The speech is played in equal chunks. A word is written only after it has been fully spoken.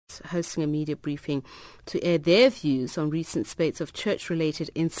hosting a media briefing to air their views on recent spates of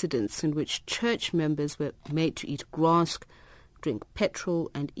church-related incidents in which church members were made to eat grass, drink petrol,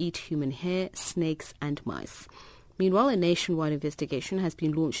 and eat human hair, snakes, and mice. Meanwhile, a nationwide investigation has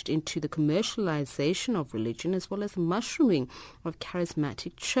been launched into the commercialization of religion as well as the mushrooming of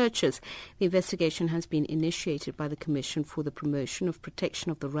charismatic churches. The investigation has been initiated by the Commission for the Promotion of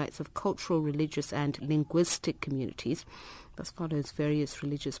Protection of the Rights of Cultural, Religious and Linguistic Communities. Thus follows various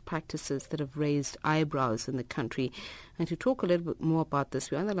religious practices that have raised eyebrows in the country. And to talk a little bit more about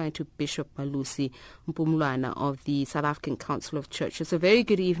this, we're on the line to Bishop Malusi Mpumlwana of the South African Council of Churches. A very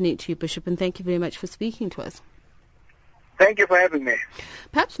good evening to you, Bishop, and thank you very much for speaking to us. Thank you for having me.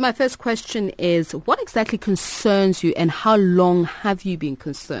 Perhaps my first question is, what exactly concerns you and how long have you been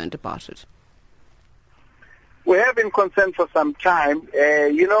concerned about it? We have been concerned for some time.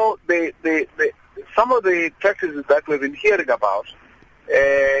 Some of the practices that we've been hearing about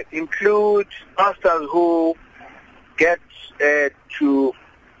include pastors who get to,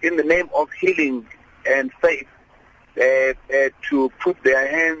 in the name of healing and faith, to put their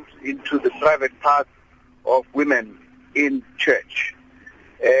hands into the private parts of women in church.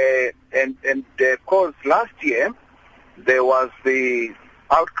 And of course, last year, there was the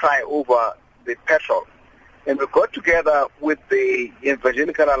outcry over the petrol. And we got together with the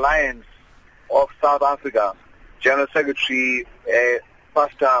Evangelical Alliance of South Africa, General Secretary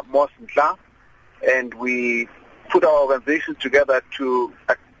Pastor Mosntla, and we put our organizations together to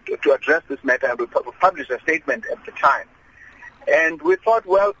address this matter, and we published a statement at the time. And we thought,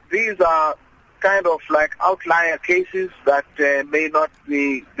 well, these are kind of like outlier cases that may not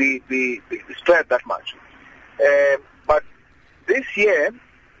be spread that much. But this year,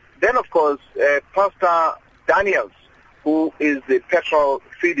 then of course, Pastor Daniels, who is the petrol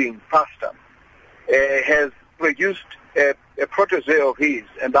feeding pastor, has produced a protege of his,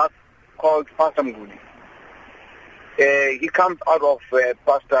 and that's called Pastor Nguni. He comes out of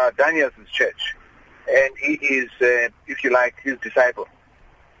Pastor Daniels' church, and he is, if you like, his disciple.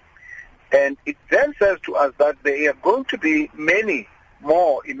 And it then says to us that there are going to be many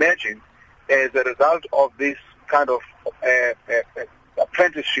more emerging as a result of this kind of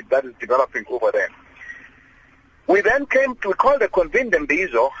apprenticeship that is developing over there. We then we called a convened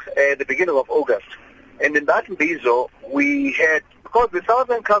Mbizo at the beginning of August. And in that Mbizo, we had, because the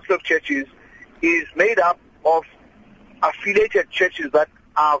Southern Council of Churches is made up of affiliated churches that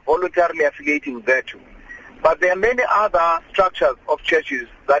are voluntarily affiliating thereto. But there are many other structures of churches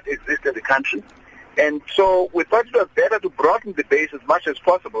that exist in the country. And so we thought it was better to broaden the base as much as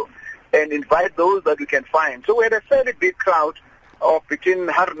possible and invite those that we can find. So we had a fairly big crowd of between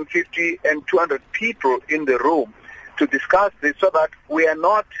 150 and 200 people in the room to discuss this, so that we are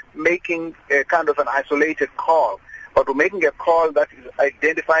not making a kind of an isolated call, but we're making a call that is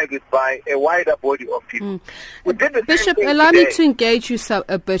identified with by a wider body of people. We did the Bishop, same thing allow today. me to engage you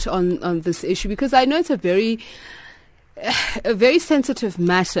a bit on this issue, because I know it's a very sensitive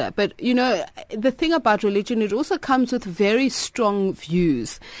matter, but the thing about religion, it also comes with very strong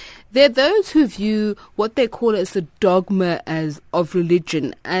views. There are those who view what they call as the dogma of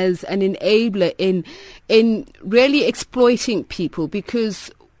religion as an enabler in really exploiting people,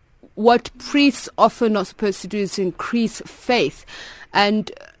 because what priests often are supposed to do is increase faith.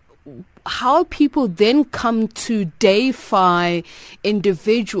 And how people then come to deify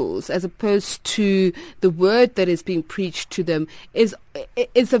individuals as opposed to the word that is being preached to them is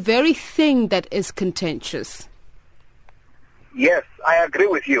a very thing that is contentious. Yes, I agree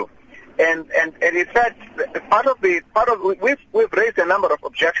with you. And in fact, we've raised a number of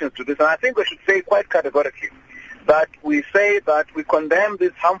objections to this, and I think we should say quite categorically that we say that we condemn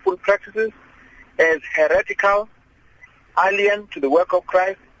these harmful practices as heretical, alien to the work of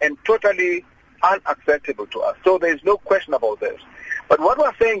Christ, and totally unacceptable to us. So there is no question about this. But what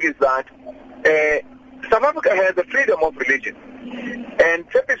we're saying is that South Africa has the freedom of religion, and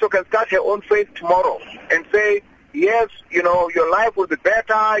Tsepiso can start her own faith tomorrow and say, yes, your life will be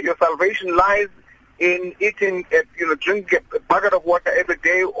better, your salvation lies in eating, drinking a bucket of water every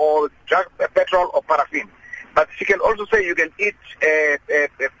day, or petrol or paraffin. But she can also say you can eat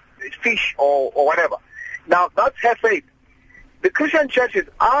fish or whatever. Now, that's her faith. The Christian churches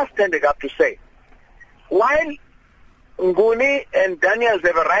are standing up to say, while Nguni and Daniels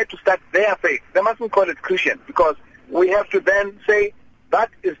have a right to start their faith, they mustn't call it Christian, because we have to then say that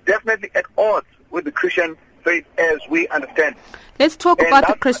is definitely at odds with the Christian faith as we understand. Let's talk about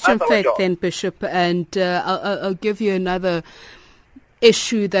the Christian faith then, Bishop, and I'll give you another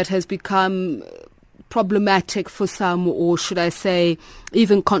issue that has become problematic for some, or should I say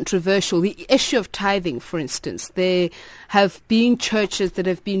even controversial. The issue of tithing, for instance. There have been churches that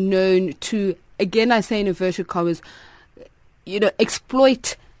have been known to, again I say in inverted commas,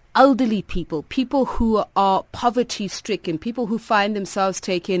 exploit elderly people, people who are poverty-stricken, people who find themselves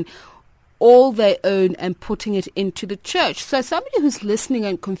taking all their own and putting it into the church. So somebody who's listening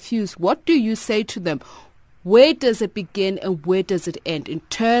and confused, what do you say to them? Where does it begin and where does it end in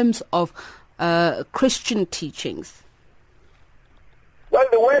terms of Christian teachings? Well,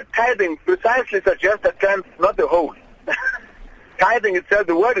 the word tithing precisely suggests a tenth, not the whole. Tithing itself,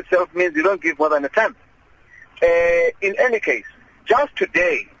 the word itself means you don't give more than a tenth. In any case, just to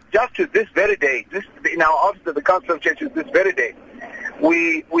this very day, in our office at the Council of Churches, this very day,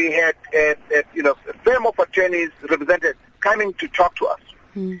 we had a firm of attorneys represented coming to talk to us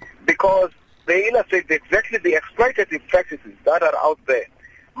because they illustrate exactly the exploitative practices that are out there.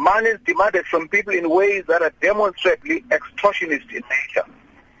 Money is demanded from people in ways that are demonstrably extortionist in nature,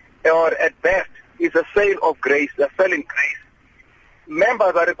 or at best is a sale of grace. They're selling grace.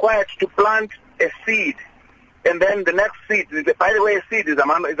 Members are required to plant a seed, and then the next seed, by the way, a seed is an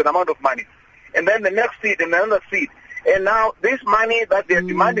amount of money, and then the next seed and another seed. And now this money that they're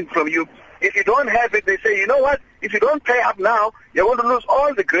demanding from you, if you don't have it, they say, you know what, if you don't pay up now, you're going to lose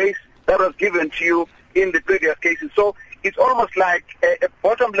all the grace that was given to you in the previous cases. So it's almost like a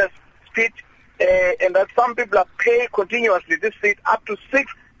bottomless pit, and that some people are paying continuously this seed up to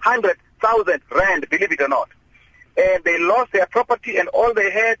 600,000 rand, believe it or not. And they lost their property and all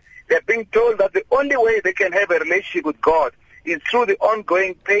they had. They're being told that the only way they can have a relationship with God is through the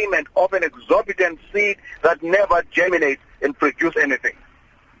ongoing payment of an exorbitant seed that never germinates and produces anything.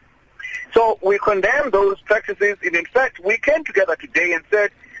 So we condemn those practices, and in fact, we came together today and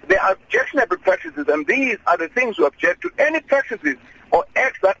said there are objectionable practices, and these are the things we object to. Any practices or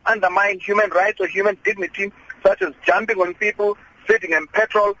acts that undermine human rights or human dignity, such as jumping on people, sitting in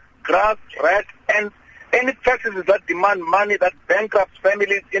petrol, grass, rats, ants, any practices that demand money, that bankrupts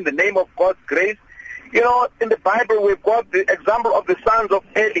families in the name of God's grace. In the Bible, we've got the example of the sons of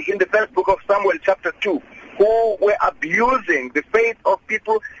Eli in the first book of Samuel, chapter 2, who were abusing the faith of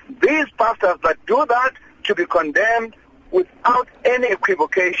people. These pastors that do that to be condemned without any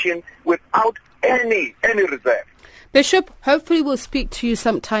equivocation, without any reserve. Bishop, hopefully we'll speak to you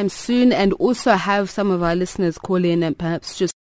sometime soon and also have some of our listeners call in and perhaps just